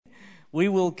We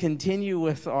will continue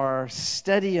with our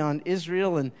study on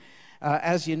Israel, and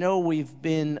as you know, we've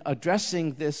been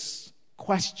addressing this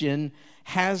question,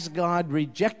 has God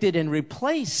rejected and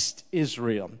replaced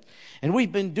Israel? And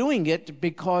we've been doing it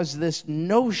because this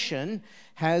notion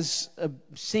has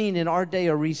seen in our day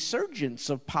a resurgence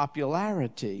of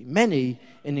popularity. Many,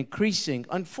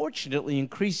 unfortunately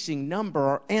increasing number,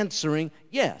 are answering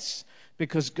yes,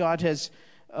 because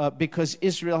because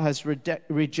Israel has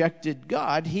rejected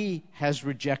God, he has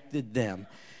rejected them.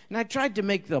 And I tried to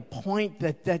make the point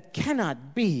that that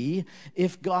cannot be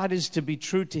if God is to be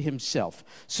true to himself.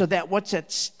 So that what's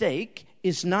at stake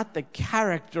is not the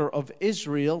character of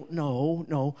Israel.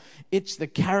 No, it's the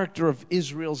character of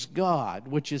Israel's God,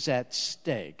 which is at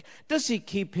stake. Does he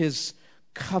keep his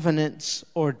covenants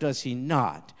or does he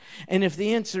not? And if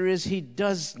the answer is he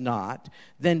does not,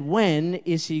 then when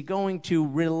is he going to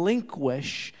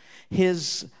relinquish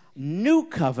his new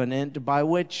covenant by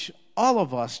which all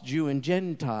of us, Jew and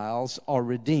Gentiles, are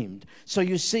redeemed? So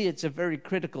you see, it's a very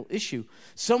critical issue.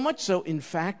 So much so, in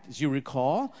fact, as you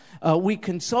recall, we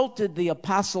consulted the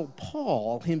Apostle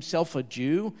Paul, himself a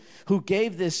Jew, who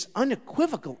gave this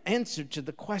unequivocal answer to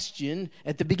the question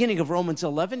at the beginning of Romans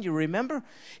 11. You remember?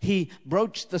 He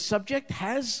broached the subject,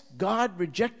 has God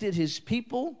rejected his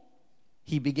people?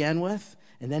 He began with.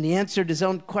 And then he answered his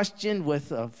own question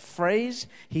with a phrase.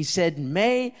 He said,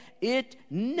 may it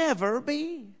never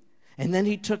be. And then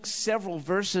he took several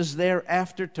verses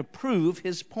thereafter to prove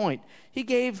his point. He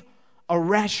gave a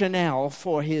rationale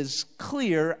for his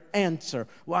clear answer,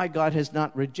 why God has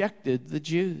not rejected the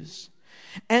Jews.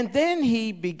 And then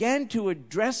he began to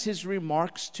address his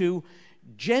remarks to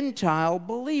Gentile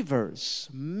believers,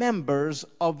 members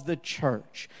of the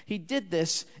church. He did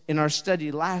this in our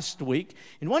study last week.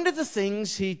 And one of the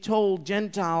things he told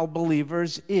Gentile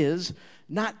believers is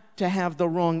not to have the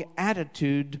wrong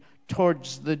attitude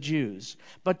towards the Jews,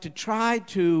 but to try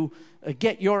to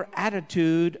get your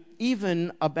attitude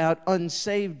even about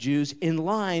unsaved Jews in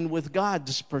line with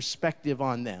God's perspective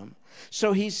on them.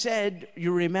 So he said,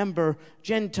 you remember,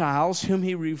 Gentiles, whom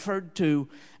he referred to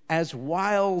as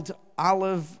wild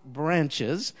olive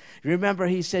branches. Remember,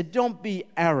 he said, don't be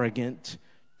arrogant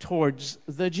towards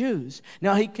the Jews.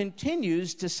 Now, he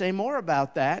continues to say more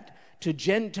about that to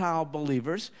Gentile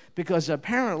believers, because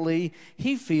apparently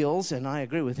he feels, and I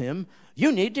agree with him,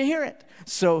 you need to hear it.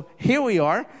 So here we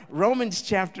are, Romans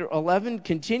chapter 11,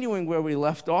 continuing where we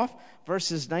left off,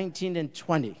 verses 19 and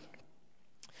 20.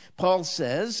 Paul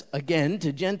says, again,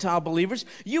 to Gentile believers,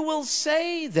 you will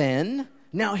say then,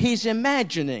 now he's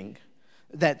imagining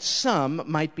that some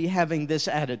might be having this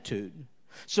attitude.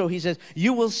 So he says,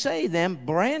 you will say them,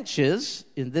 branches,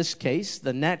 in this case,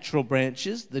 the natural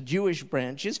branches, the Jewish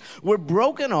branches, were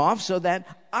broken off so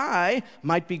that I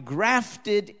might be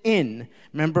grafted in.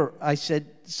 Remember, I said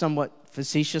somewhat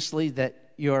facetiously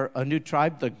that you're a new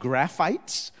tribe, the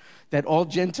Graphites, that all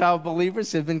Gentile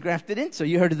believers have been grafted in. So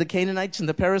you heard of the Canaanites and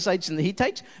the Perizzites and the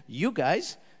Hittites? You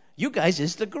guys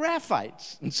is the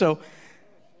Graphites. And so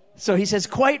he says,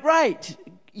 quite right.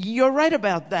 You're right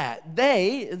about that.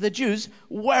 They, the Jews,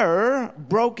 were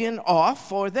broken off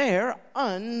for their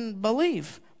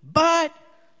unbelief. But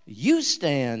you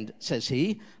stand, says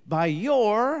he, by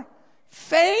your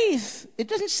faith. It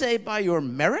doesn't say by your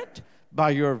merit, by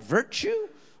your virtue,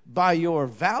 by your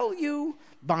value,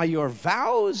 by your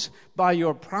vows, by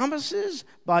your promises,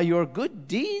 by your good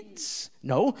deeds.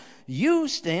 No, you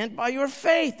stand by your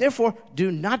faith. Therefore, do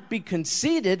not be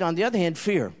conceited. On the other hand,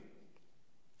 fear.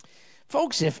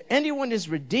 Folks, if anyone is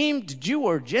redeemed, Jew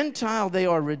or Gentile, they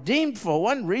are redeemed for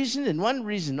one reason and one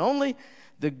reason only,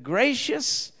 the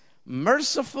gracious,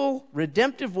 merciful,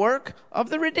 redemptive work of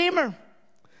the Redeemer.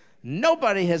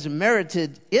 Nobody has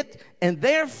merited it, and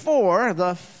therefore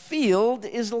the field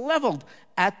is leveled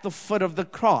at the foot of the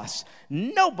cross.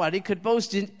 Nobody could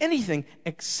boast in anything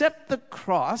except the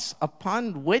cross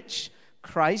upon which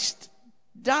Christ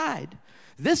died.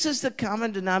 This is the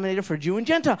common denominator for Jew and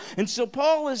Gentile. And so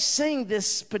Paul is saying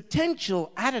this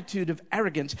potential attitude of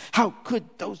arrogance. How could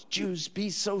those Jews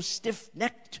be so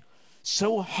stiff-necked,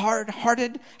 so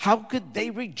hard-hearted? How could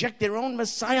they reject their own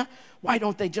Messiah? Why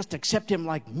don't they just accept him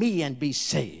like me and be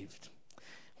saved?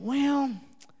 Well,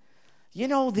 you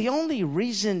know, the only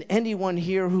reason anyone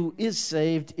here who is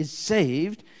saved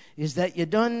is that you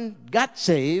done got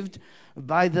saved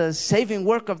by the saving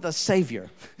work of the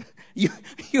Savior.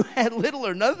 You had little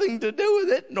or nothing to do with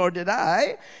it, nor did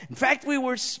I. In fact, we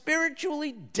were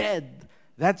spiritually dead.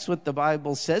 That's what the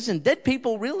Bible says. And dead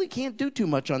people really can't do too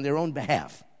much on their own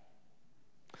behalf.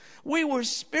 We were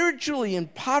spiritually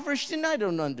impoverished, and I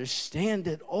don't understand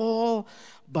it all.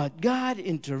 But God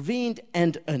intervened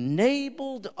and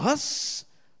enabled us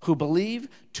who believe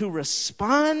to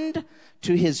respond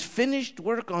to his finished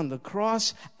work on the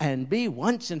cross and be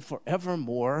once and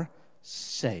forevermore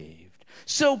saved.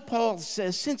 So Paul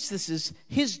says, since this is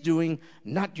his doing,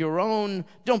 not your own,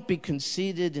 don't be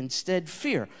conceited. Instead,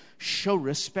 fear. Show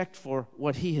respect for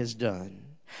what he has done.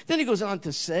 Then he goes on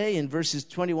to say in verses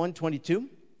 21, 22,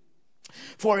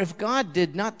 for if God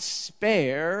did not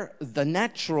spare the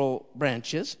natural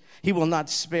branches, he will not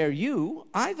spare you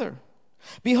either.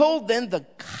 Behold then the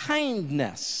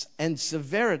kindness and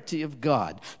severity of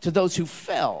God. To those who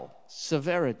fell,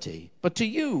 severity. But to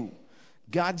you,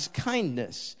 God's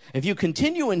kindness. If you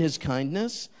continue in his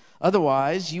kindness,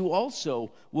 otherwise you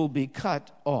also will be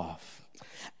cut off.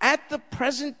 At the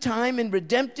present time in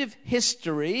redemptive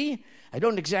history, I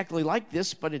don't exactly like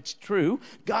this, but it's true,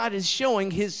 God is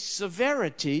showing his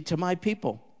severity to my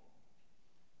people.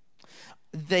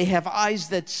 They have eyes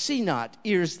that see not,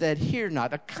 ears that hear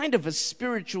not, a kind of a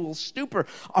spiritual stupor,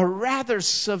 a rather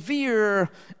severe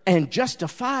and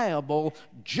justifiable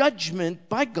judgment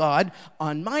by God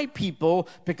on my people,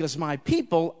 because my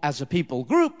people, as a people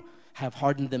group, have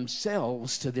hardened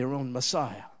themselves to their own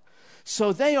Messiah.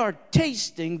 So they are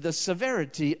tasting the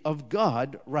severity of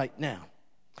God right now.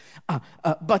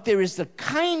 But there is the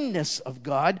kindness of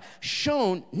God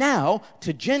shown now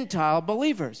to Gentile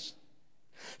believers.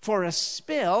 For a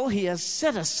spell, he has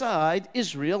set aside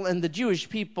Israel and the Jewish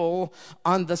people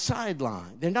on the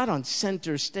sideline. They're not on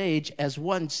center stage as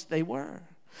once they were.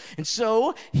 And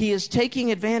so he is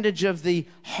taking advantage of the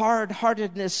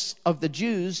hard-heartedness of the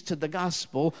Jews to the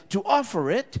gospel to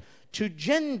offer it to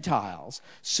Gentiles.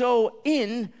 So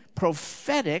in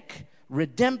prophetic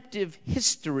redemptive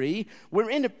history, we're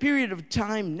in a period of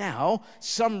time now,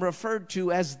 some referred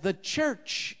to as the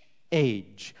church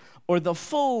age, or the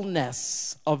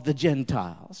fullness of the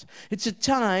Gentiles. It's a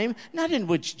time not in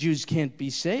which Jews can't be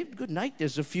saved. Good night.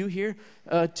 There's a few here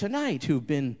tonight who've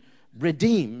been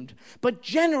redeemed. But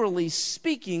generally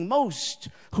speaking, most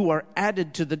who are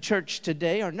added to the church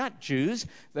today are not Jews.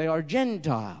 They are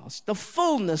Gentiles. The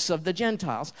fullness of the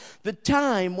Gentiles. The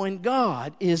time when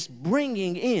God is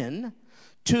bringing in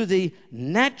to the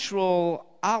natural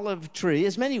olive tree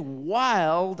as many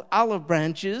wild olive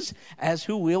branches as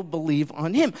who will believe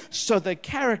on him. So the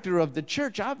character of the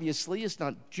church obviously is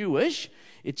not Jewish.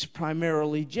 It's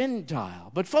primarily Gentile.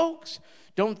 But folks,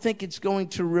 don't think it's going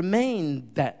to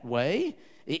remain that way.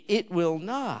 It will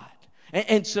not.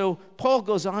 And so Paul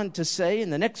goes on to say in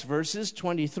the next verses,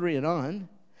 23 and on,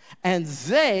 and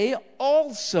they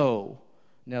also,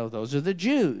 now those are the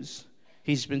Jews.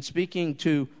 He's been speaking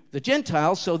to the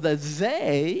Gentiles, so the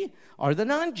they are the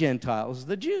non-Gentiles,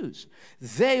 the Jews.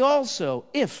 They also,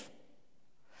 if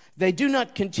they do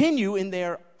not continue in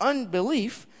their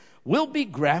unbelief, will be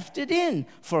grafted in,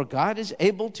 for God is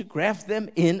able to graft them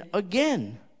in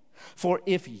again. For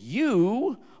if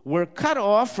you were cut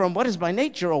off from what is by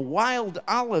nature a wild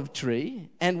olive tree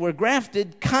and were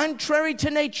grafted contrary to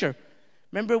nature.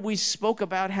 Remember we spoke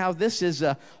about how this is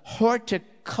a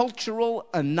horticultural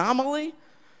anomaly?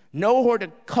 No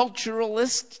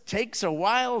horticulturalist takes a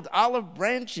wild olive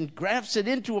branch and grafts it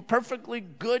into a perfectly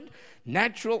good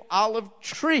natural olive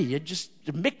tree. It's just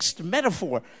a mixed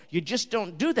metaphor. You just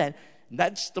don't do that.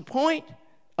 That's the point,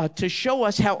 to show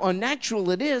us how unnatural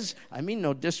it is. I mean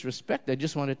no disrespect. I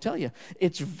just want to tell you.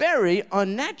 It's very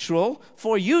unnatural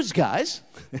for you guys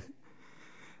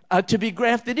to be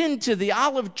grafted into the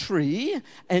olive tree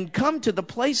and come to the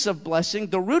place of blessing,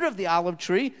 the root of the olive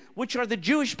tree, which are the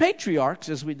Jewish patriarchs,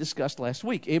 as we discussed last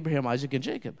week, Abraham, Isaac, and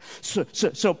Jacob.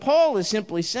 So Paul is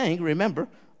simply saying, remember,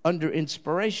 under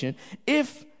inspiration,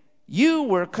 if you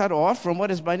were cut off from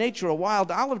what is by nature a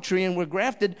wild olive tree and were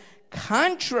grafted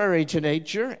contrary to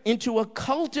nature into a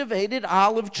cultivated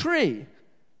olive tree,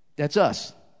 that's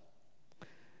us.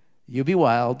 You be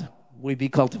wild, we be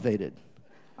cultivated.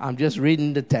 I'm just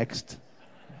reading the text.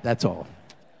 That's all.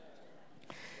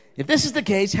 If this is the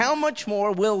case, how much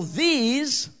more will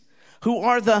these, who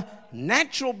are the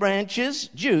natural branches,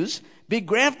 Jews, be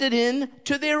grafted in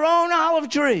to their own olive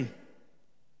tree?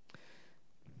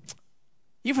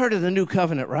 You've heard of the new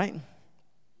covenant, right?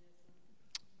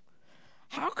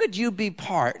 How could you be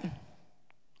part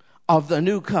of the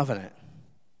new covenant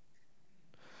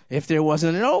if there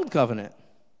wasn't an old covenant?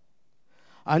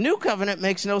 A new covenant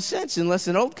makes no sense unless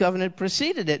an old covenant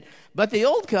preceded it. But the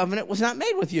old covenant was not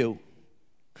made with you.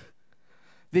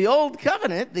 The old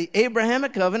covenant, the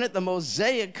Abrahamic covenant, the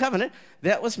Mosaic covenant,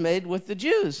 that was made with the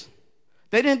Jews.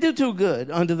 They didn't do too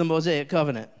good under the Mosaic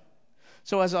covenant.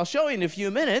 So as I'll show you in a few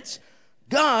minutes,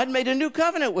 God made a new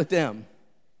covenant with them.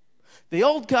 The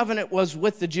old covenant was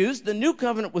with the Jews. The new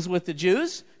covenant was with the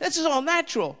Jews. This is all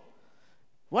natural.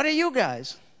 What are you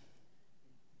guys?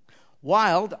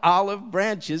 wild olive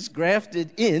branches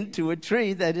grafted into a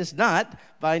tree that is not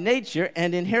by nature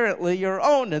and inherently your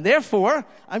own. And therefore,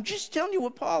 I'm just telling you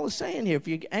what Paul is saying here. If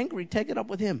you're angry, take it up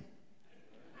with him.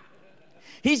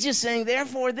 He's just saying,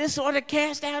 therefore, this ought to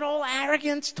cast out all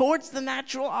arrogance towards the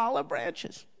natural olive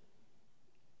branches.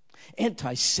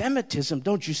 Anti-Semitism,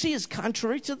 don't you see, is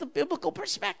contrary to the biblical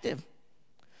perspective.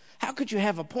 How could you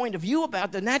have a point of view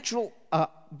about the natural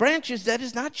branches that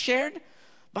is not shared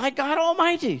by God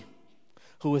Almighty,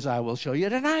 who, as I will show you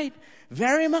tonight,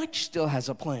 very much still has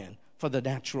a plan for the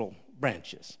natural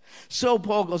branches? So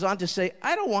Paul goes on to say,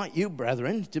 I don't want you,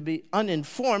 brethren, to be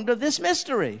uninformed of this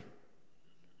mystery,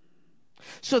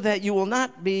 so that you will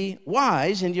not be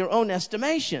wise in your own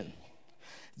estimation,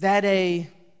 that a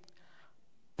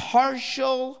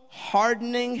partial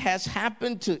hardening has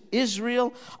happened to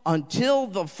Israel until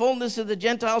the fullness of the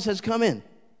Gentiles has come in.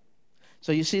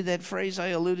 So you see that phrase I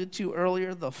alluded to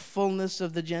earlier, the fullness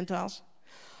of the Gentiles?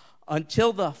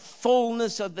 Until the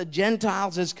fullness of the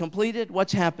Gentiles is completed,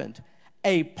 what's happened?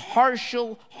 A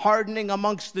partial hardening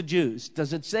amongst the Jews.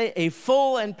 Does it say a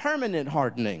full and permanent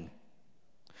hardening?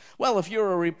 Well, if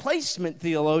you're a replacement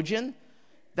theologian,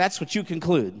 that's what you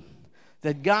conclude,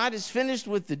 that God is finished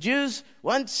with the Jews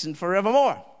once and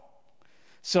forevermore.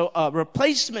 So a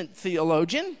replacement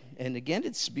theologian, and again,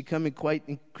 it's becoming quite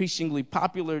increasingly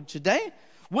popular today,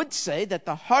 would say that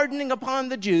the hardening upon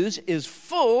the Jews is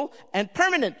full and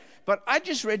permanent. But I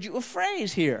just read you a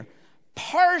phrase here,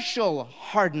 partial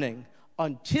hardening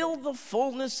until the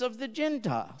fullness of the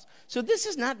Gentiles. So this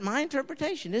is not my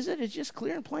interpretation, is it? It's just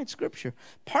clear and plain scripture.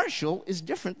 Partial is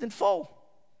different than full.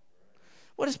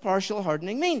 What does partial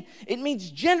hardening mean? It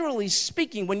means, generally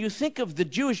speaking, when you think of the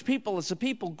Jewish people as a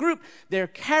people group, they're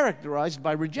characterized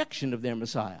by rejection of their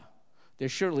Messiah. There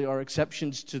surely are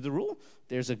exceptions to the rule.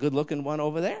 There's a good-looking one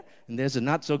over there, and there's a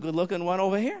not-so-good-looking one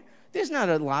over here. There's not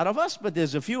a lot of us, but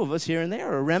there's a few of us here and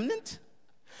there, a remnant.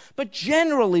 But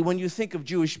generally, when you think of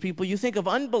Jewish people, you think of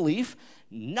unbelief,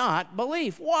 not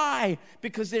belief. Why?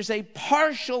 Because there's a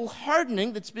partial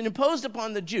hardening that's been imposed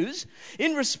upon the Jews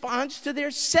in response to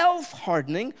their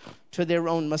self-hardening to their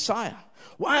own Messiah.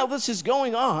 While this is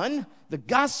going on, the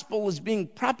gospel is being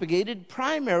propagated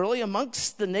primarily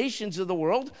amongst the nations of the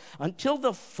world until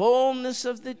the fullness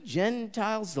of the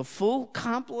Gentiles, the full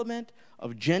complement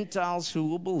of Gentiles who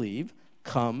will believe,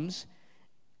 comes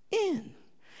in.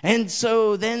 And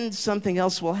so then something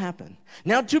else will happen.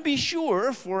 Now, to be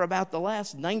sure, for about the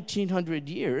last 1900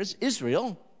 years,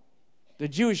 Israel, the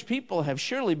Jewish people, have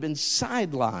surely been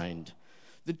sidelined.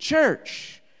 The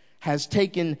church has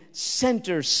taken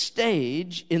center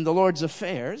stage in the Lord's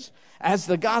affairs as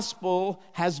the gospel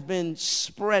has been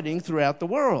spreading throughout the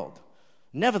world.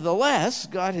 Nevertheless,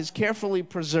 God has carefully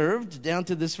preserved, down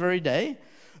to this very day,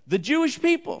 the Jewish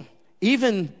people,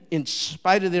 even in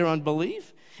spite of their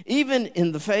unbelief, even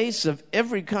in the face of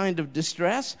every kind of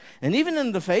distress, and even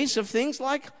in the face of things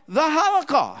like the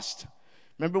Holocaust.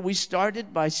 Remember, we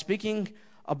started by speaking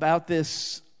about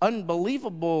this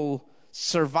unbelievable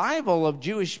survival of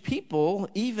Jewish people,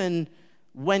 even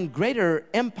when greater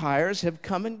empires have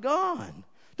come and gone.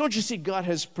 Don't you see, God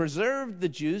has preserved the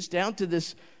Jews down to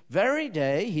this very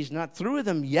day. He's not through with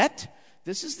them yet.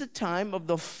 This is the time of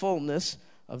the fullness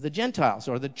of the Gentiles,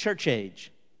 or the church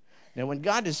age. Now, when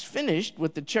God is finished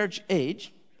with the church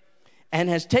age and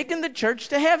has taken the church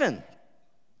to heaven,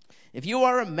 if you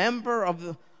are a member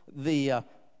of the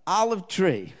olive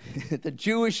tree, the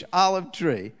Jewish olive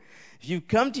tree, if you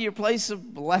come to your place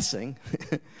of blessing,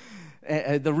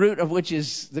 the root of which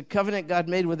is the covenant God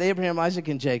made with Abraham, Isaac,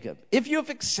 and Jacob, if you have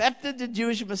accepted the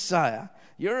Jewish Messiah,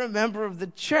 you're a member of the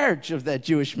church of that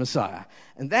Jewish Messiah.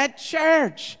 And that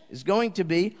church is going to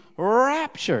be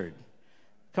raptured.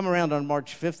 Come around on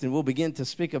March 5th and we'll begin to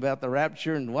speak about the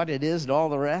rapture and what it is and all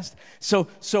the rest.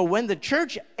 So when the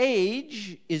church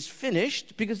age is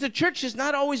finished, because the church has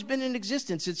not always been in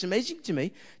existence, it's amazing to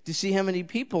me to see how many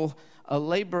people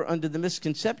labor under the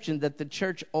misconception that the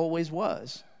church always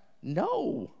was.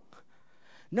 No.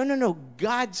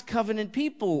 God's covenant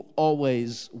people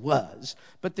always was.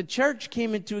 But the church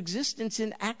came into existence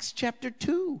in Acts chapter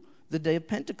 2, the day of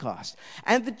Pentecost.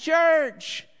 And the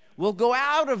church will go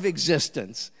out of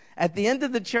existence at the end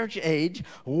of the church age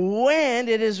when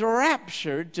it is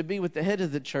raptured to be with the head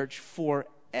of the church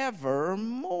forevermore.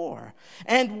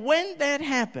 And when that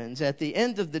happens at the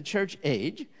end of the church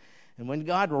age, and when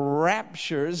God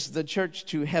raptures the church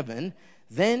to heaven,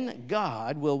 then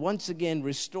God will once again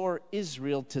restore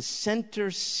Israel to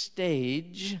center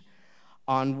stage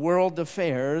on world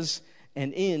affairs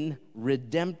and in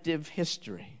redemptive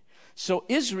history. So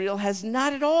Israel has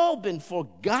not at all been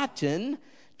forgotten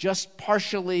just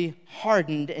partially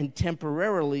hardened and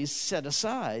temporarily set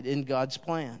aside in God's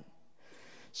plan.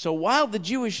 So while the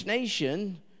Jewish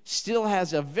nation still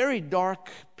has a very dark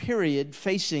period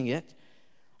facing it,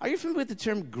 are you familiar with the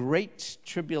term Great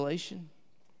Tribulation?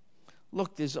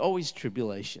 Look, there's always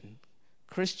tribulation.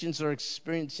 Christians are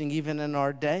experiencing, even in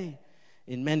our day,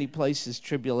 in many places,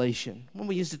 tribulation. When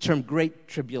we use the term Great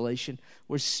Tribulation,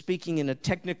 we're speaking in a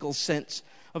technical sense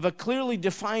of a clearly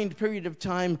defined period of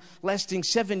time lasting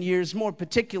 7 years, more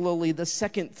particularly the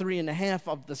second 3.5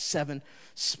 of the 7,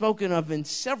 spoken of in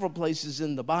several places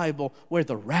in the Bible, where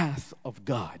the wrath of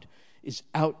God is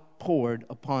outpoured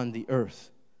upon the earth.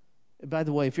 By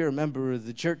the way, if you're a member of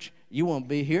the church, you won't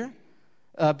be here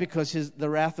because the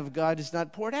wrath of God is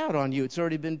not poured out on you. It's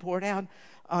already been poured out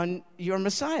on your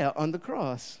Messiah on the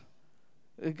cross.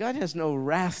 God has no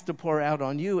wrath to pour out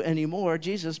on you anymore.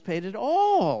 Jesus paid it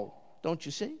all. Don't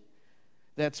you see?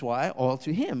 That's why all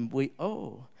to him we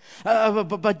owe.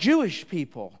 But Jewish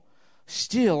people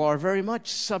still are very much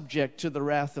subject to the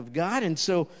wrath of God. And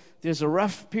so there's a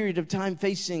rough period of time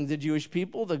facing the Jewish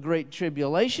people, the Great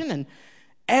Tribulation. And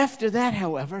after that,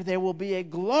 however, there will be a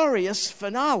glorious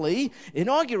finale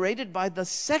inaugurated by the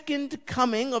second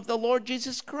coming of the Lord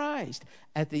Jesus Christ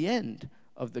at the end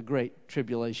of the Great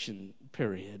Tribulation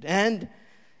period. And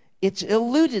it's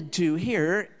alluded to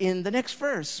here in the next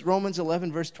verse, Romans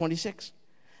 11, verse 26.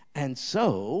 And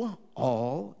so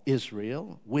all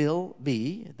Israel will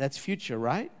be, that's future,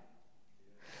 right?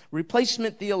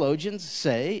 Replacement theologians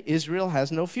say Israel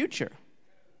has no future.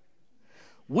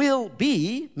 Will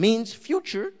be means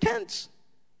future tense.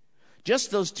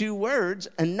 Just those two words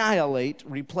annihilate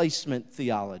replacement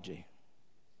theology.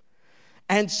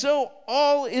 And so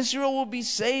all Israel will be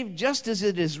saved, just as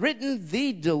it is written,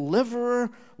 the deliverer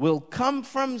will come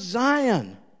from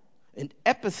Zion, an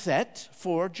epithet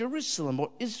for Jerusalem or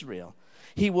Israel.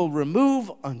 He will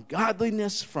remove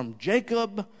ungodliness from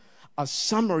Jacob, a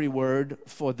summary word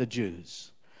for the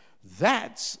Jews.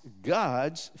 That's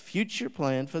God's future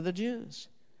plan for the Jews.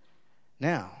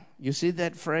 Now, you see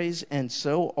that phrase, and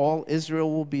so all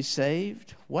Israel will be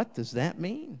saved? What does that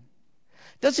mean?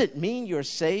 Does it mean you're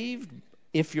saved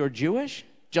if you're Jewish,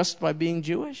 just by being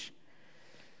Jewish?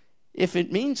 If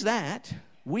it means that,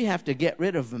 we have to get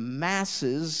rid of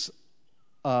massive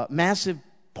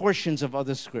portions of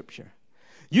other Scripture.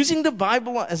 Using the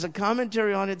Bible as a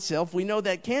commentary on itself, we know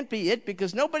that can't be it,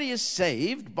 because nobody is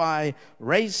saved by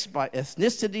race, by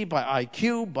ethnicity, by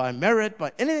IQ, by merit,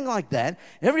 by anything like that.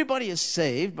 Everybody is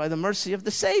saved by the mercy of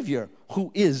the Savior,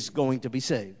 who is going to be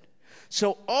saved.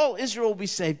 So all Israel will be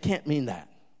saved can't mean that.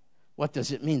 What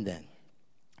does it mean then?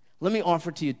 Let me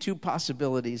offer to you two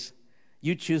possibilities.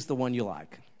 You choose the one you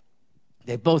like.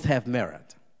 They both have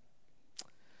merit.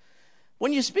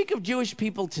 When you speak of Jewish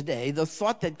people today, the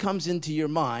thought that comes into your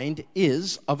mind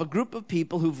is of a group of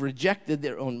people who've rejected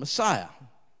their own Messiah.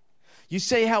 You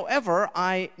say, however,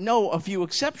 I know a few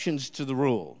exceptions to the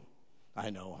rule. I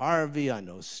know Harvey, I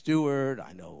know Stuart,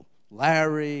 I know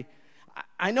Larry.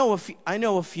 I know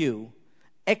a few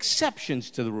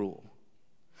exceptions to the rule.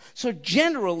 So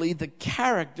generally, the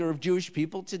character of Jewish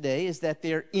people today is that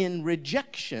they're in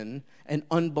rejection and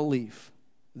unbelief,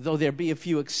 though there be a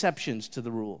few exceptions to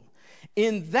the rule.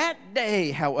 In that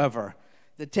day, however,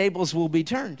 the tables will be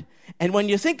turned. And when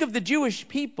you think of the Jewish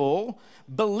people,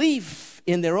 belief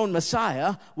in their own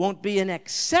Messiah won't be an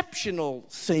exceptional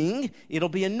thing. It'll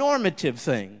be a normative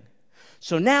thing.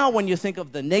 So now when you think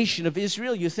of the nation of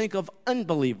Israel, you think of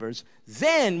unbelievers.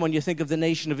 Then when you think of the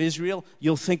nation of Israel,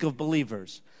 you'll think of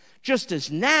believers. Just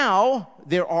as now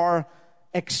there are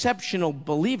exceptional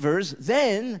believers,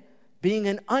 then being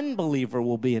an unbeliever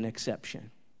will be an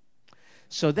exception.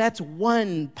 So that's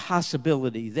one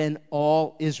possibility. Then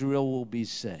all Israel will be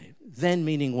saved. Then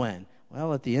meaning when?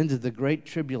 Well, at the end of the Great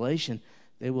Tribulation,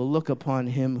 they will look upon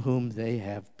him whom they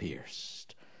have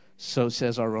pierced. So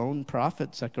says our own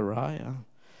prophet Zechariah.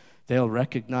 They'll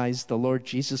recognize the Lord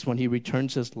Jesus when he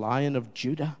returns as Lion of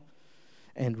Judah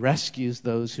and rescues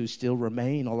those who still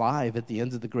remain alive at the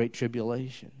end of the Great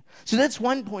Tribulation. So that's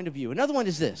one point of view. Another one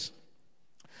is this.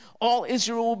 All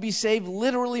Israel will be saved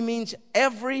literally means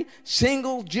every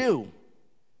single Jew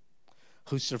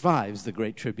who survives the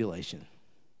Great Tribulation.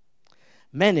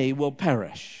 Many will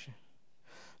perish.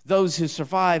 Those who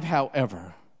survive,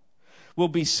 however, will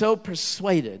be so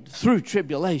persuaded through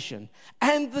tribulation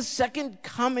and the second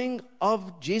coming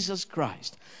of Jesus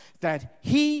Christ that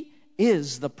he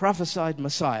is the prophesied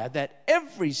Messiah, that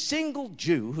every single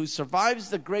Jew who survives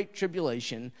the Great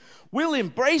Tribulation will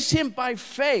embrace him by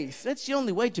faith. That's the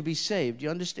only way to be saved. Do you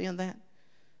understand that?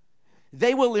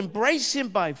 They will embrace him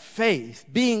by faith,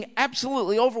 being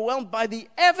absolutely overwhelmed by the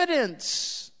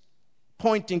evidence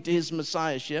pointing to his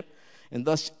messiahship, and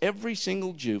thus every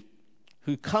single Jew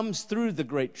who comes through the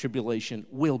Great Tribulation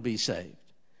will be saved.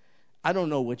 I don't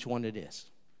know which one it is.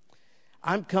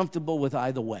 I'm comfortable with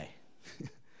either way.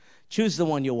 Choose the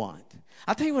one you want.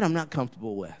 I'll tell you what I'm not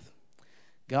comfortable with.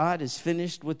 God is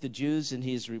finished with the Jews and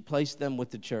he has replaced them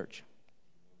with the church.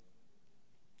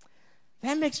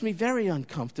 That makes me very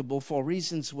uncomfortable for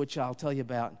reasons which I'll tell you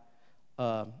about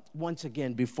once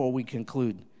again before we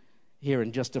conclude here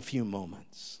in just a few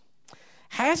moments.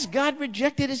 Has God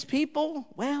rejected his people?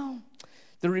 Well,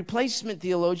 the replacement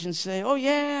theologians say, oh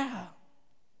yeah.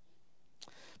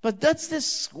 But does this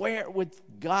square with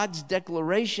God's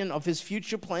declaration of his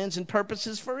future plans and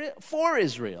purposes for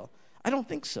Israel? I don't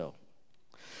think so.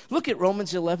 Look at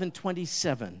Romans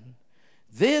 11:27.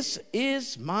 This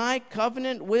is my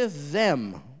covenant with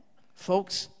them.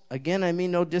 Folks, again, I mean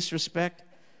no disrespect,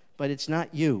 but it's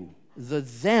not you. The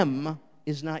them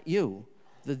is not you.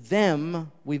 The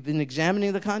them, we've been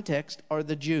examining the context, are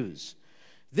the Jews.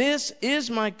 This is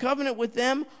my covenant with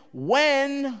them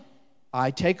when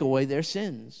I take away their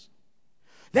sins.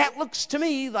 That looks to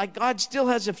me like God still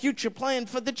has a future plan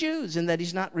for the Jews and that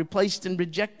he's not replaced and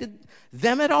rejected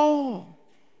them at all.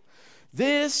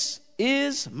 This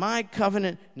is my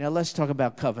covenant. Now let's talk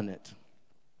about covenant.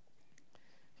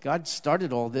 God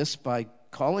started all this by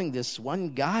calling this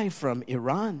one guy from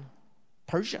Iran,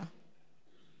 Persia,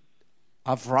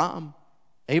 Avram,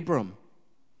 Abram.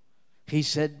 He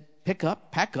said, pick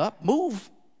up, pack up, move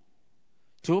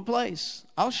to a place.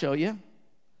 I'll show you.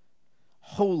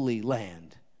 Holy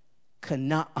land,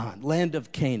 Canaan, land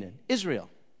of Canaan, Israel.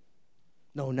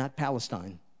 No, not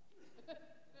Palestine.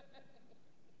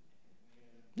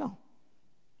 No,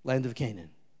 land of Canaan.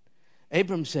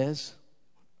 Abram says,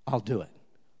 I'll do it.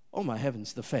 Oh my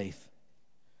heavens, the faith.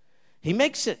 He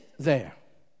makes it there.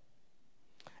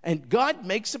 And God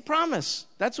makes a promise.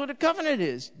 That's what a covenant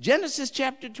is. Genesis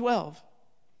chapter 12.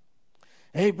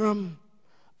 Abram,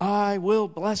 I will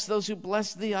bless those who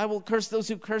bless thee. I will curse those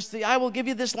who curse thee. I will give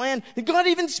you this land. And God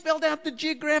even spelled out the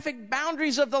geographic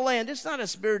boundaries of the land. It's not a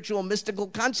spiritual, mystical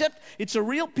concept. It's a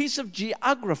real piece of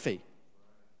geography.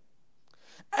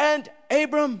 And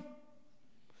Abram,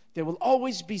 there will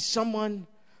always be someone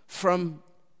from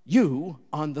you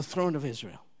on the throne of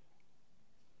Israel.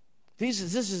 This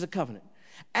is a covenant.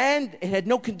 And it had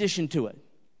no condition to it.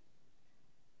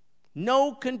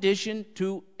 No condition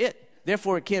to it.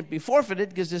 Therefore, it can't be forfeited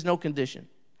because there's no condition.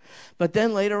 But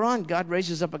then later on, God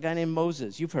raises up a guy named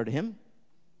Moses. You've heard of him.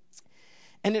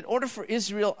 And in order for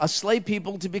Israel, a slave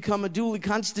people, to become a duly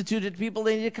constituted people,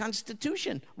 they need a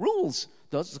constitution, rules.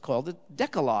 Those are called the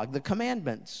Decalogue, the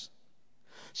commandments.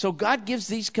 So God gives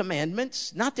these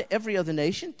commandments, not to every other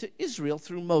nation, to Israel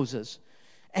through Moses.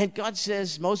 And God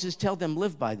says, Moses, tell them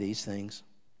live by these things.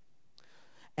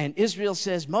 And Israel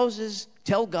says, Moses,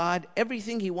 tell God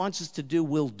everything he wants us to do,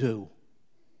 we'll do.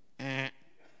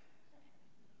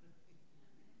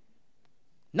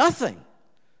 Nothing.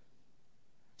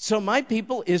 So my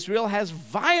people, Israel, has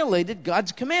violated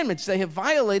God's commandments. They have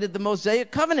violated the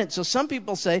Mosaic covenant. So some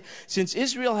people say, since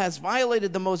Israel has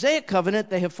violated the Mosaic covenant,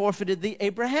 they have forfeited the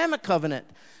Abrahamic covenant.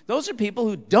 Those are people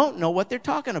who don't know what they're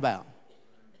talking about.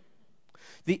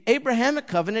 The Abrahamic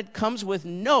covenant comes with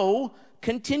no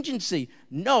contingency,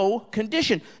 no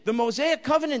condition. The Mosaic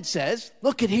covenant says,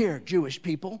 look at here, Jewish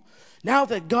people. Now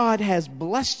that God has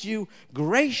blessed you,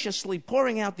 graciously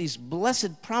pouring out these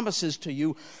blessed promises to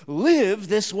you, live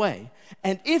this way.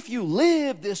 And if you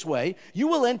live this way, you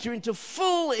will enter into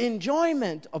full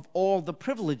enjoyment of all the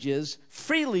privileges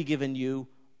freely given you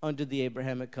under the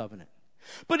Abrahamic covenant.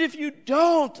 But if you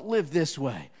don't live this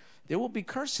way, there will be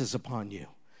curses upon you.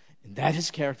 And that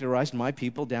has characterized my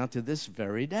people down to this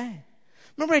very day.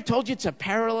 Remember I told you it's a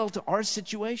parallel to our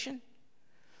situation?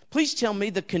 Please tell me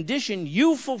the condition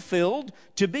you fulfilled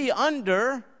to be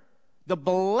under the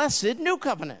blessed new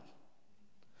covenant.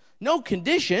 No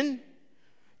condition,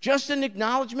 just an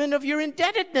acknowledgement of your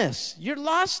indebtedness, your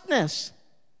lostness.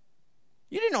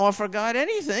 You didn't offer God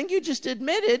anything. You just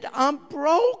admitted, I'm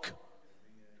broke.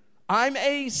 I'm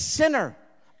a sinner.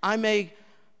 I'm a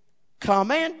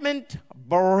commandment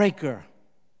breaker.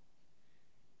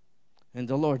 And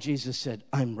the Lord Jesus said,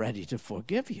 I'm ready to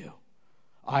forgive you.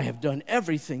 I have done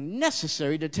everything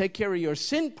necessary to take care of your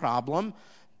sin problem.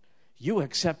 You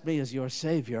accept me as your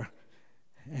Savior,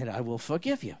 and I will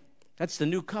forgive you. That's the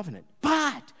new covenant.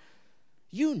 But,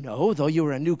 you know, though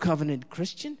you're a new covenant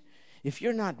Christian, if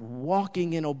you're not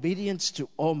walking in obedience to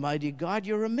Almighty God,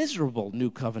 you're a miserable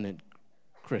new covenant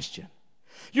Christian.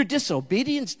 Your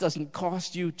disobedience doesn't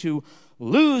cost you to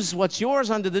lose what's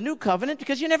yours under the new covenant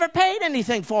because you never paid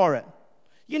anything for it.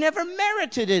 You never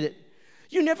merited it.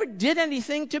 You never did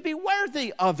anything to be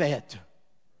worthy of it.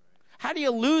 How do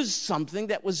you lose something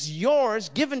that was yours,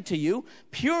 given to you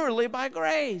purely by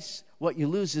grace? What you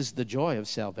lose is the joy of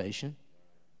salvation.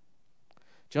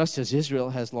 Just as Israel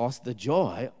has lost the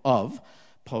joy of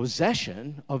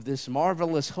possession of this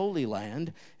marvelous holy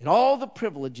land and all the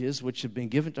privileges which have been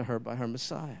given to her by her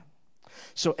Messiah.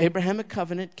 So Abrahamic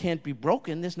covenant can't be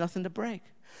broken. There's nothing to break.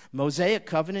 Mosaic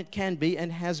covenant can be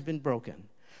and has been broken.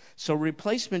 So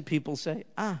replacement people say,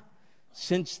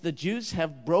 since the Jews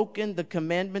have broken the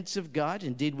commandments of God,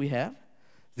 indeed we have,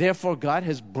 therefore God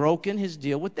has broken his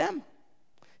deal with them.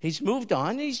 He's moved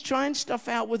on. He's trying stuff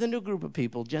out with a new group of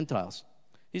people, Gentiles.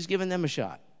 He's given them a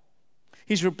shot.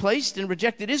 He's replaced and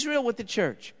rejected Israel with the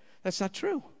church. That's not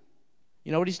true.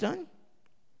 You know what he's done?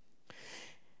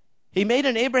 He made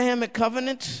an Abrahamic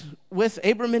covenant with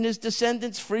Abram and his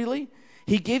descendants freely.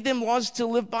 He gave them laws to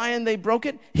live by and they broke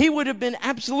it. He would have been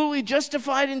absolutely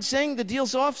justified in saying the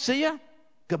deal's off, see ya,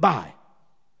 goodbye.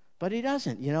 But he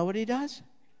doesn't. You know what he does?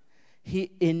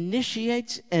 He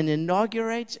initiates and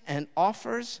inaugurates and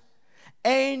offers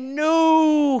a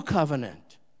new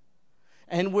covenant.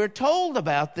 And we're told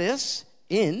about this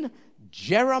in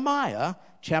Jeremiah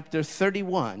chapter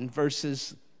 31,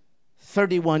 verses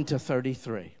 31 to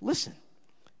 33. Listen.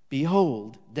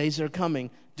 Behold, days are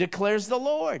coming, declares the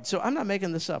Lord. So I'm not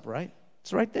making this up, right?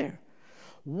 It's right there.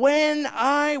 When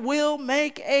I will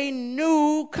make a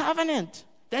new covenant.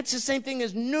 That's the same thing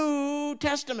as New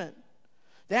Testament.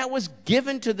 That was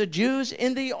given to the Jews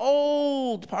in the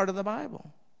old part of the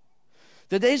Bible.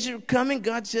 The days are coming,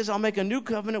 God says, I'll make a new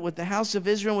covenant with the house of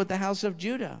Israel and with the house of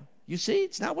Judah. You see,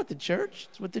 it's not with the church,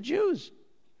 it's with the Jews.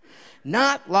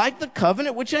 Not like the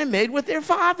covenant which I made with their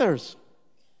fathers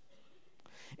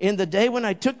in the day when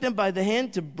I took them by the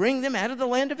hand to bring them out of the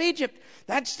land of Egypt.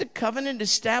 That's the covenant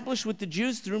established with the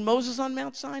Jews through Moses on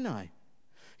Mount Sinai.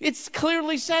 It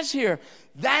clearly says here,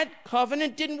 that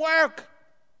covenant didn't work.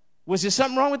 Was there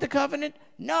something wrong with the covenant?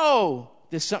 No.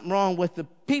 There's something wrong with the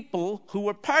people who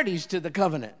were parties to the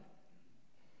covenant.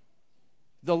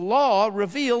 The law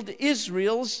revealed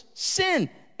Israel's sin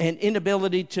and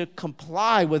inability to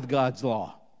comply with God's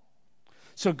law.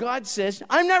 So God says,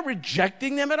 I'm not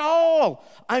rejecting them at all.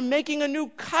 I'm making a new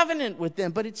covenant with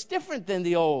them, but it's different than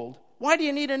the old. Why do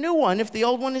you need a new one if the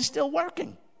old one is still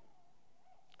working?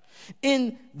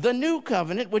 In the new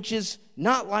covenant, which is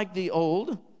not like the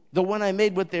old, the one I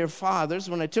made with their fathers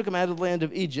when I took them out of the land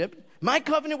of Egypt, my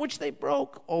covenant which they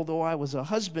broke, although I was a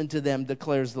husband to them,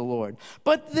 declares the Lord.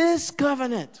 But this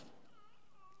covenant,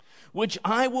 which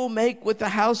I will make with the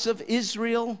house of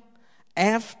Israel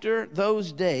after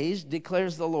those days,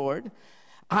 declares the Lord,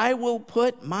 I will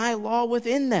put my law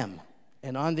within them,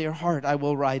 and on their heart I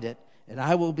will write it, and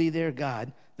I will be their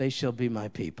God, they shall be my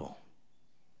people.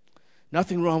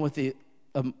 Nothing wrong with the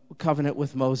covenant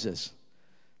with Moses,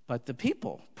 but the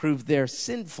people proved their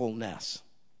sinfulness.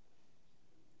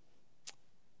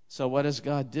 So what does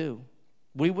God do?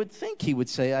 We would think he would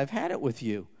say, I've had it with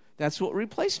you. That's what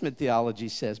replacement theology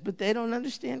says, but they don't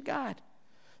understand God.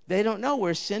 They don't know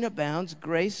where sin abounds,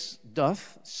 grace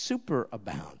doth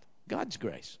superabound. God's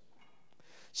grace.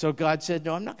 So God said,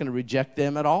 no, I'm not going to reject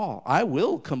them at all. I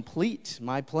will complete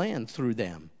my plan through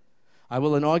them. I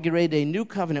will inaugurate a new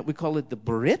covenant. We call it the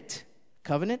Brit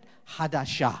covenant,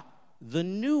 Hadashah, the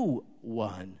new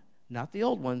one, not the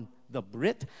old one, the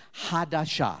Brit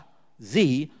Hadashah,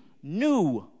 the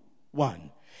new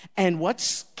one. And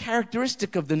what's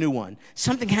characteristic of the new one?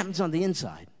 Something happens on the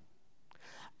inside.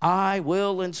 I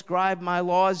will inscribe my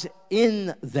laws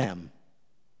in them.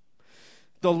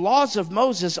 The laws of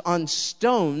Moses on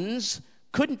stones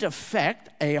couldn't affect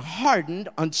a hardened,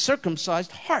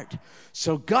 uncircumcised heart.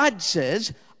 So God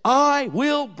says, I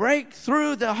will break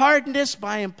through the hardness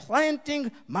by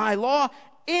implanting my law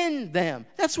in them.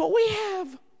 That's what we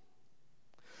have.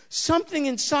 Something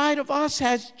inside of us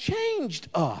has changed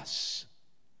us.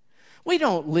 We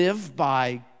don't live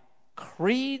by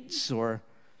creeds or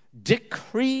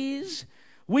decrees.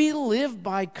 We live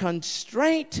by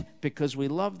constraint because we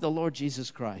love the Lord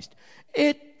Jesus Christ.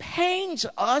 It pains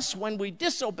us when we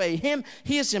disobey him.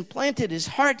 He has implanted his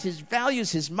heart, his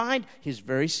values, his mind, his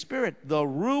very spirit, the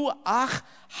Ruach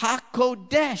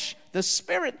HaKodesh, the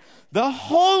Spirit, the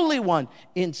Holy One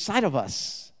inside of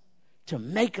us to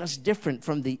make us different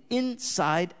from the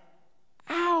inside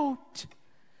out.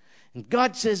 And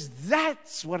God says,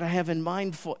 that's what I have in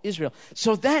mind for Israel.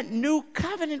 So that new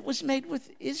covenant was made with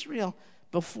Israel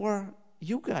before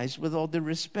you guys, with all due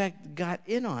respect, got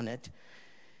in on it.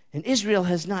 And Israel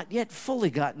has not yet fully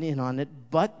gotten in on it,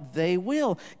 but they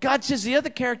will. God says the other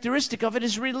characteristic of it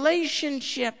is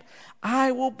relationship.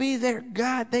 I will be their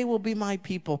God. They will be my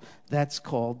people. That's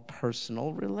called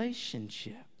personal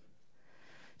relationship.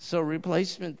 So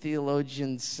replacement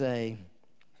theologians say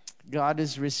God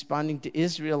is responding to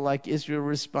Israel like Israel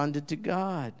responded to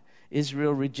God.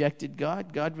 Israel rejected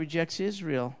God. God rejects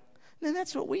Israel. And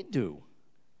that's what we do.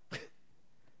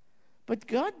 But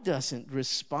God doesn't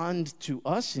respond to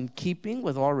us in keeping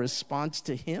with our response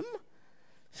to Him.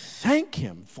 Thank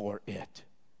Him for it.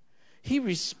 He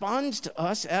responds to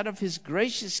us out of His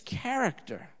gracious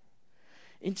character.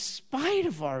 In spite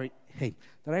of our... Hey,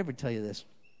 did I ever tell you this?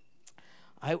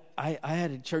 I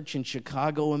had a church in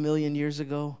Chicago 1,000,000 years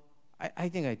ago. I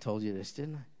think I told you this,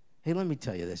 didn't I? Hey, let me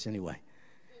tell you this anyway.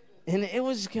 And it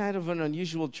was kind of an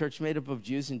unusual church made up of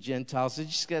Jews and Gentiles. I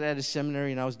just got out of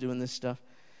seminary and I was doing this stuff.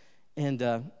 And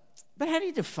but how do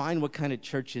you define what kind of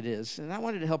church it is? And I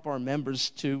wanted to help our members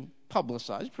to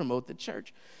publicize, promote the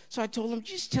church. So I told them,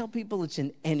 just tell people it's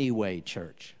an anyway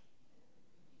church.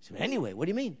 He said, anyway, what do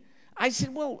you mean? I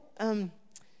said, well,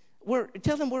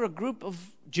 tell them we're a group of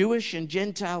Jewish and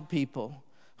Gentile people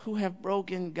who have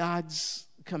broken God's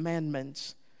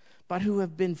commandments, but who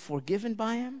have been forgiven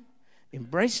by Him,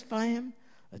 embraced by Him,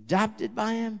 adopted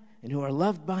by Him, and who are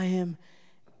loved by Him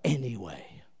anyway.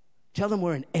 Tell them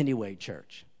we're an anyway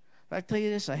church. If I tell you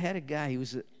this, I had a guy, he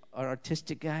was an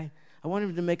artistic guy. I wanted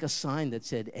him to make a sign that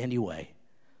said anyway.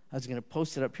 I was going to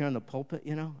post it up here on the pulpit,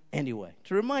 anyway,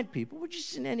 to remind people we're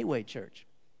just an anyway church.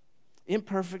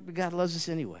 Imperfect, but God loves us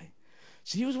anyway.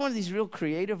 So he was one of these real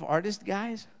creative artist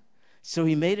guys. So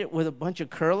he made it with a bunch of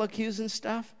curlicues and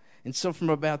stuff. And so from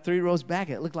about 3 rows back,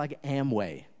 it looked like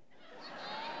Amway.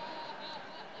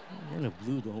 And it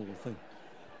blew the whole thing.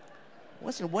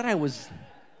 Wasn't what I was...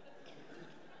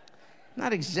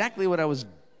 Not exactly what I was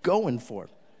going for.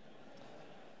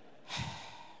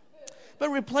 But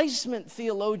replacement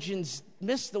theologians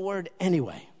miss the word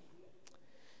anyway.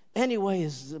 Anyway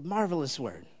is a marvelous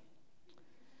word.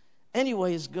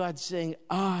 Anyway is God saying,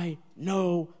 I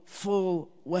know full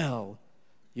well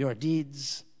your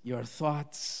deeds, your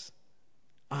thoughts,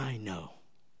 I know.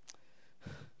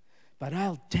 But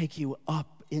I'll take you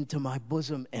up into my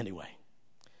bosom anyway.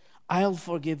 I'll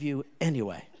forgive you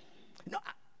anyway. No,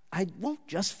 I won't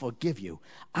just forgive you.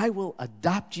 I will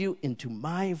adopt you into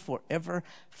my forever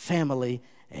family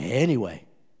anyway.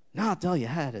 Now I'll tell you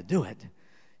how to do it.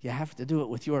 You have to do it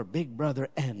with your big brother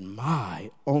and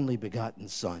my only begotten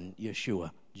Son,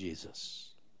 Yeshua,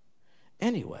 Jesus.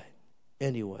 Anyway.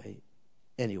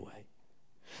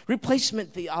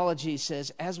 Replacement theology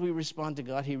says as we respond to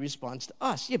God, He responds to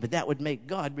us. Yeah, but that would make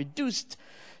God reduced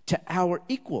to our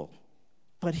equal.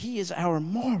 But He is our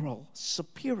moral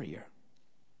superior.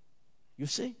 You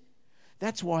see?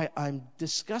 That's why I'm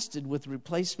disgusted with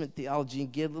replacement theology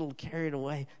and get a little carried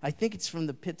away. I think it's from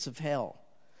the pits of hell,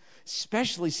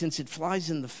 especially since it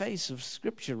flies in the face of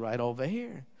Scripture right over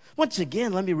here. Once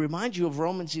again, let me remind you of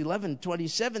Romans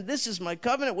 11:27. This is my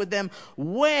covenant with them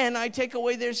when I take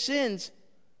away their sins.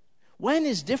 When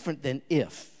is different than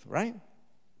if, right?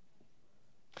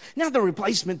 Now, the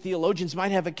replacement theologians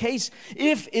might have a case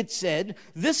if it said,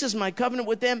 this is my covenant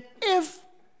with them if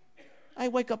I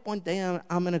wake up one day and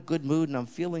I'm in a good mood and I'm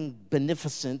feeling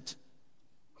beneficent,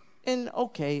 and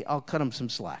okay, I'll cut them some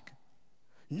slack.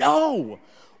 No!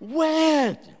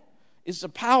 When is a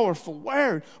powerful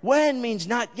word. When means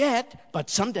not yet, but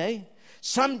someday.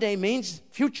 Someday means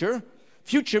future.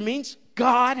 Future means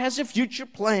God has a future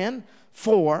plan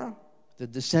for the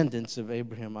descendants of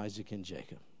Abraham, Isaac, and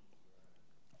Jacob.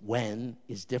 When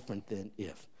is different than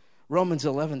if. Romans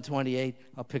 11:28,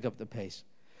 I'll pick up the pace.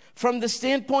 From the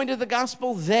standpoint of the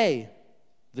gospel, they,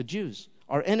 the Jews,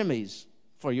 are enemies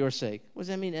for your sake. What does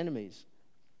that mean, enemies?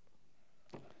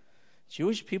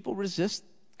 Jewish people resist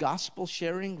gospel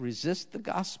sharing, resist the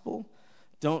gospel,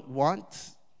 don't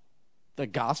want the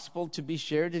gospel to be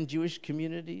shared in Jewish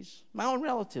communities. My own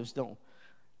relatives don't.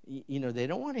 They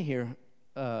don't want to hear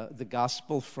the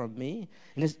gospel from me.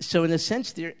 And so in a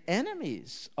sense, they're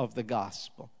enemies of the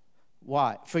gospel.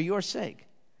 Why? For your sake.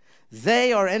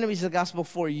 They are enemies of the gospel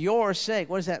for your sake.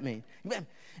 What does that mean?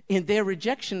 In their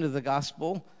rejection of the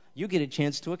gospel, you get a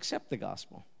chance to accept the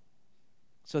gospel.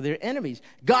 So they're enemies.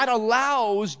 God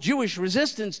allows Jewish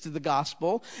resistance to the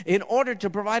gospel in order to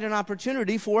provide an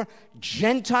opportunity for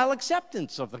Gentile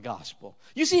acceptance of the gospel.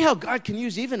 You see how God can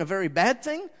use even a very bad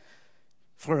thing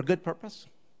for a good purpose?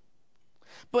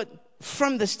 But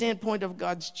from the standpoint of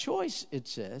God's choice, it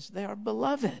says, they are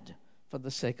beloved for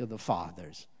the sake of the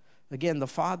fathers. Again, the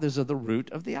fathers are the root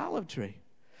of the olive tree.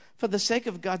 For the sake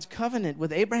of God's covenant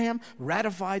with Abraham,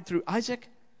 ratified through Isaac,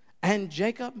 and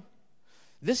Jacob.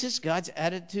 This is God's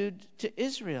attitude to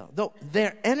Israel. Though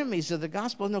they're enemies of the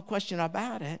gospel, no question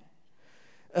about it.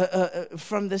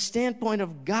 From the standpoint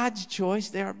of God's choice,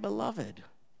 they are beloved.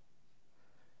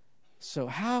 So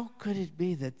how could it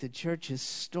be that the church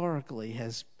historically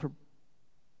has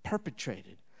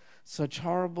perpetrated such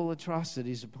horrible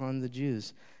atrocities upon the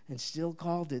Jews and still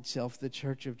called itself the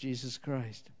Church of Jesus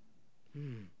Christ?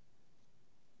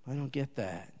 I don't get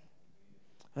that.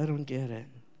 I don't get it.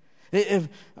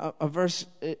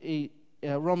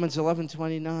 Romans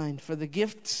 11:29, for the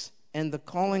gifts and the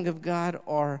calling of God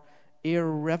are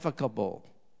irrevocable.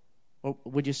 Or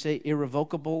would you say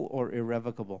irrevocable or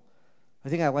irrevocable? I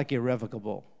think I like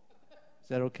irrevocable. Is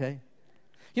that okay?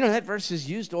 You know, that verse is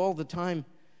used all the time.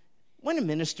 When a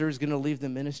minister is going to leave the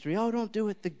ministry, oh, don't do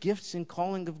it. The gifts and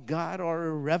calling of God are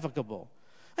irrevocable.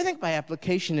 I think by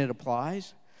application it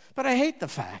applies, but I hate the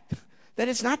fact that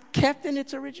it's not kept in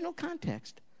its original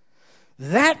context.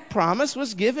 That promise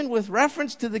was given with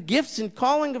reference to the gifts and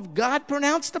calling of God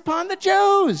pronounced upon the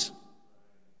Jews.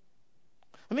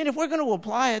 I mean, if we're going to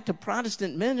apply it to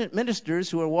Protestant ministers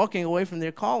who are walking away from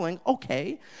their calling,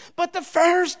 okay. But the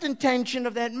first intention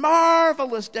of that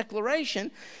marvelous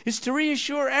declaration is to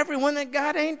reassure everyone that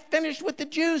God ain't finished with the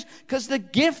Jews, because the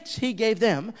gifts he gave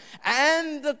them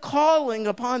and the calling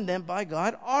upon them by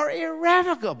God are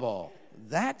irrevocable.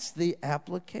 That's the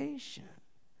application.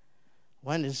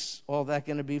 When is all that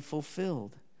going to be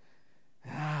fulfilled?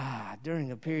 During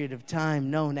a period of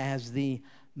time known as the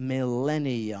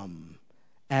millennium,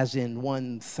 as in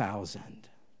 1,000.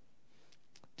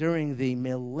 During the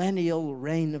millennial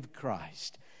reign of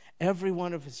Christ, every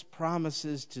one of his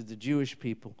promises to the Jewish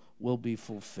people will be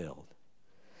fulfilled.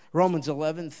 Romans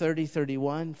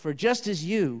 11:30-31, for just as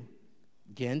you,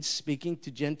 again speaking to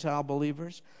Gentile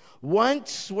believers,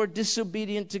 once were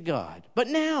disobedient to God, but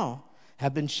now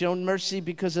have been shown mercy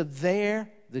because of the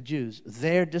Jews,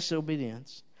 their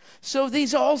disobedience. So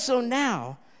these also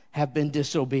now have been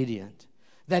disobedient,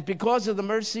 that because of the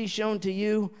mercy shown to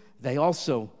you, they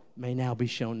also may now be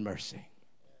shown mercy.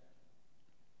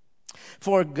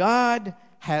 For God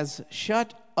has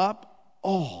shut up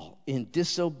all in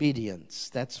disobedience,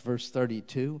 that's verse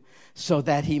 32, so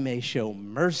that he may show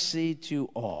mercy to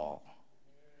all.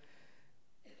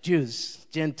 Jews,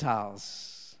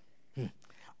 Gentiles,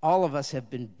 all of us have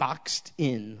been boxed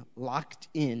in, locked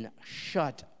in,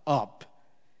 shut up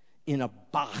in a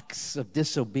box of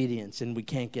disobedience, and we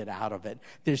can't get out of it.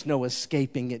 There's no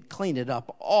escaping it. Clean it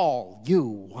up all you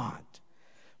want.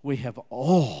 We have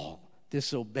all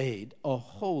disobeyed a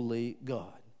holy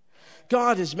God.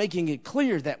 God is making it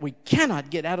clear that we cannot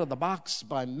get out of the box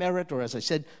by merit, or as I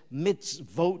said,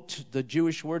 mitzvot, the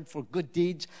Jewish word for good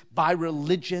deeds, by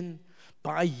religion,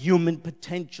 by human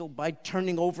potential, by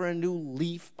turning over a new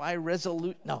leaf, by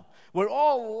resolute. No, we're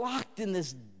all locked in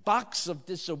this box of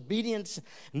disobedience,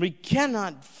 and we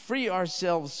cannot free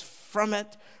ourselves from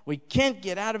it. We can't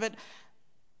get out of it,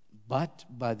 but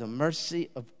by the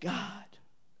mercy of God,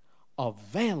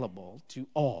 available to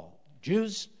all,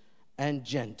 Jews and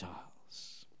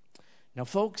Gentiles. Now,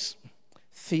 folks,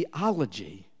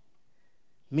 theology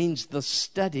means the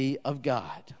study of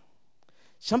God.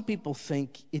 Some people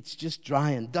think it's just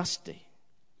dry and dusty.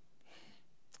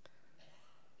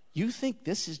 You think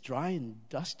this is dry and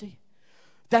dusty?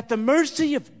 That the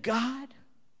mercy of God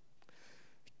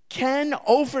can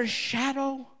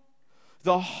overshadow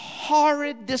the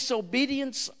horrid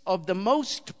disobedience of the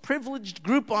most privileged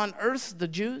group on earth, the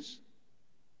Jews?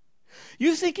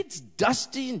 You think it's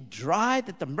dusty and dry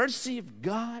that the mercy of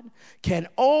God can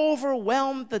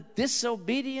overwhelm the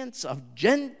disobedience of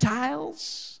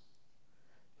Gentiles?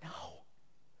 No.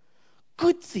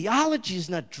 Good theology is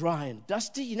not dry and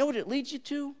dusty. You know what it leads you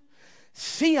to?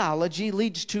 Theology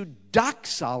leads to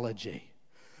doxology.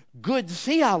 Good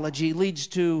theology leads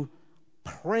to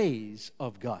praise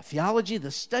of God. Theology, the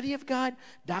study of God.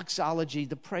 Doxology,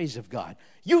 the praise of God.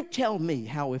 You tell me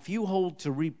how, if you hold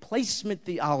to replacement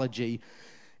theology,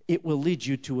 it will lead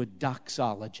you to a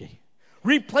doxology.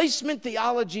 Replacement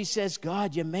theology says,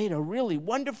 God, you made a really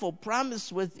wonderful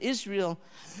promise with Israel,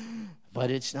 but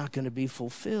it's not going to be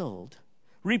fulfilled.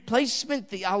 Replacement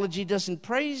theology doesn't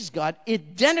praise God.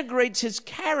 It denigrates his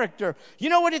character. You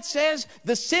know what it says?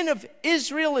 The sin of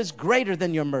Israel is greater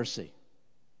than your mercy.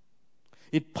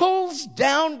 It pulls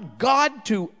down God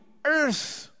to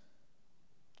earth.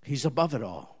 He's above it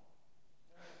all.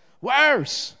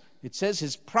 Worse, it says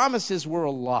his promises were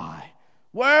a lie.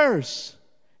 Worse,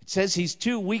 it says he's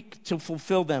too weak to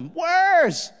fulfill them.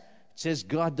 Worse, it says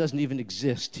God doesn't even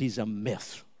exist. He's a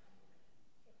myth.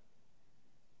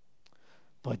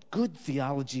 But good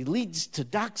theology leads to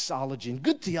doxology, and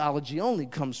good theology only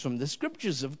comes from the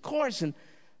Scriptures, of course. And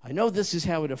I know this is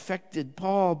how it affected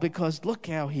Paul, because look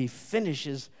how he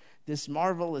finishes this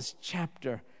marvelous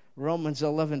chapter, Romans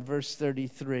 11, verse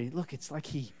 33. Look, it's like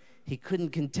he couldn't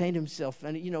contain himself.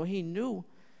 And, he knew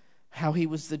how he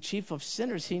was the chief of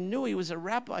sinners. He knew he was a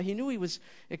rabbi. He knew he was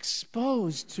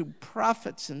exposed to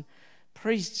prophets and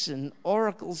priests and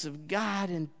oracles of God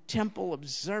and temple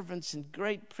observance and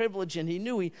great privilege. And he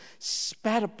knew he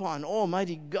spat upon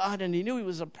Almighty God. And he knew he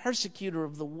was a persecutor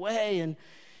of the way. And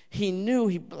he knew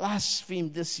he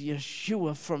blasphemed this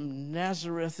Yeshua from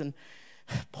Nazareth. And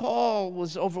Paul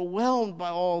was overwhelmed by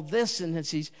all this, and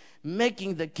as he's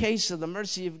making the case of the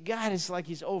mercy of God, it's like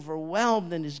he's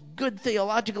overwhelmed, and his good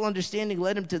theological understanding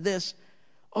led him to this.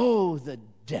 Oh, the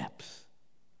depth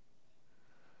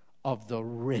of the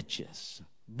riches,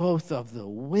 both of the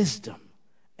wisdom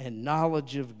and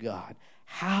knowledge of God.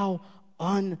 How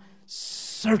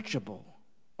unsearchable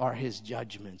are his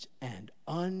judgments and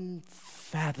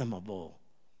unfathomable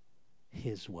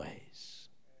his ways.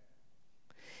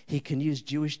 He can use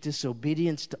Jewish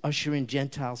disobedience to usher in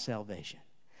Gentile salvation.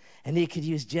 And he could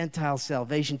use Gentile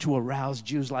salvation to arouse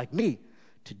Jews like me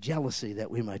to jealousy that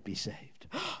we might be saved.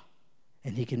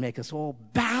 And he can make us all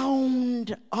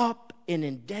bound up and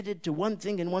indebted to one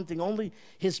thing and one thing only,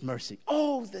 his mercy.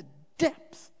 Oh, the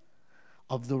depth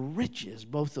of the riches,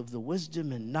 both of the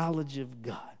wisdom and knowledge of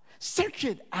God. Search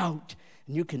it out,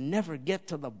 and you can never get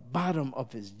to the bottom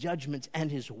of his judgments and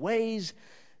his ways.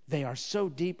 They are so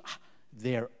deep,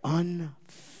 they're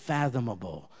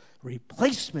unfathomable.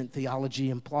 Replacement theology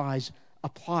applies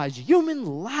human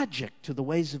logic to the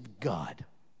ways of God.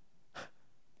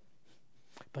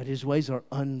 But his ways are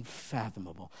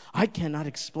unfathomable. I cannot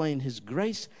explain his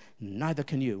grace, neither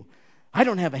can you. I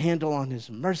don't have a handle on his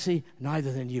mercy,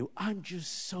 neither than you. I'm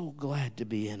just so glad to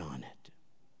be in on it.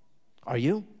 Are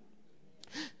you?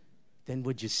 Then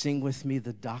would you sing with me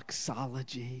the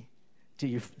doxology? Do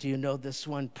you know this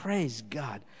one? Praise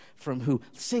God, from whom?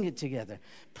 Sing it together.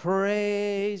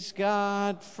 Praise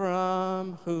God,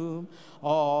 from whom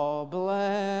all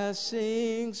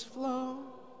blessings flow.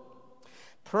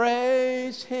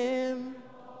 Praise him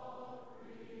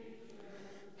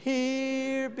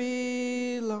here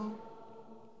below.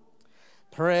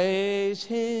 Praise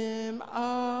him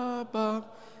above,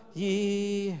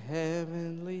 ye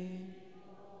heavenly.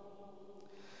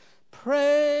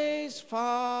 Praise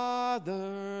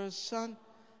Father, Son,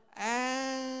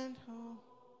 and Holy.